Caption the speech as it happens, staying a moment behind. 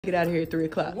Get out of here at 3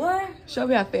 o'clock. What? Show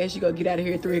me how fast you gonna get out of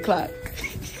here at 3 o'clock.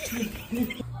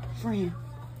 Friend,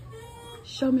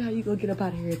 show me how you gonna get up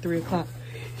out of here at 3 o'clock.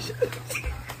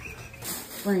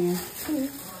 Friend,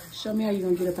 show me how you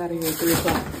gonna get up out of here at 3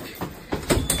 o'clock.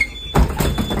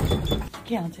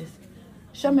 Countess,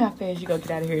 show me how fast you gonna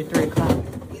get out of here at 3 o'clock.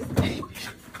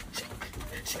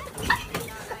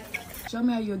 Show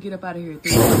me how you gonna get up out of here at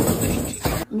 3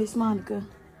 o'clock. Miss Monica,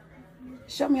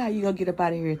 show me how you gonna get up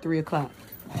out of here at 3 o'clock.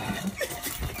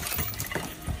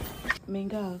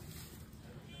 Mingo,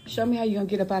 show me how you gonna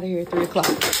get up out of here at 3 o'clock.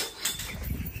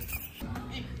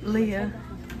 Leah,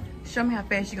 show me how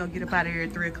fast you gonna get up out of here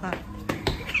at 3 o'clock.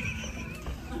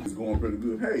 It's going pretty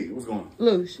good. Hey, what's going on?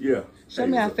 Luce, Yeah. show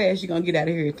me how fast you gonna get out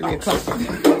of here at 3 o'clock.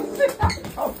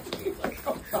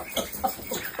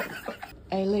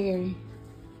 Hey Larry,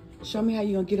 show me how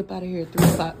you gonna get up out of here at 3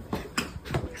 o'clock.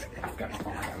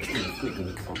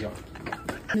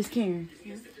 Miss Karen,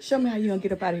 show me how you gonna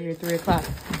get up out of here at 3 o'clock.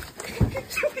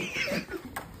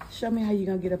 Show me how you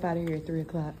gonna get up out of here at 3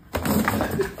 o'clock.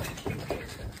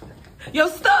 Your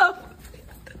stuff!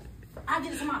 I'll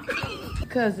get it tomorrow.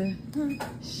 Cousin,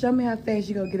 show me how fast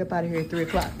you gonna get up out of here at 3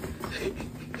 o'clock.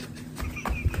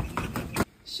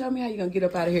 Show me how you gonna get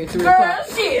up out of here at 3 o'clock.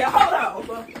 Girl, shit, hold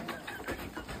on.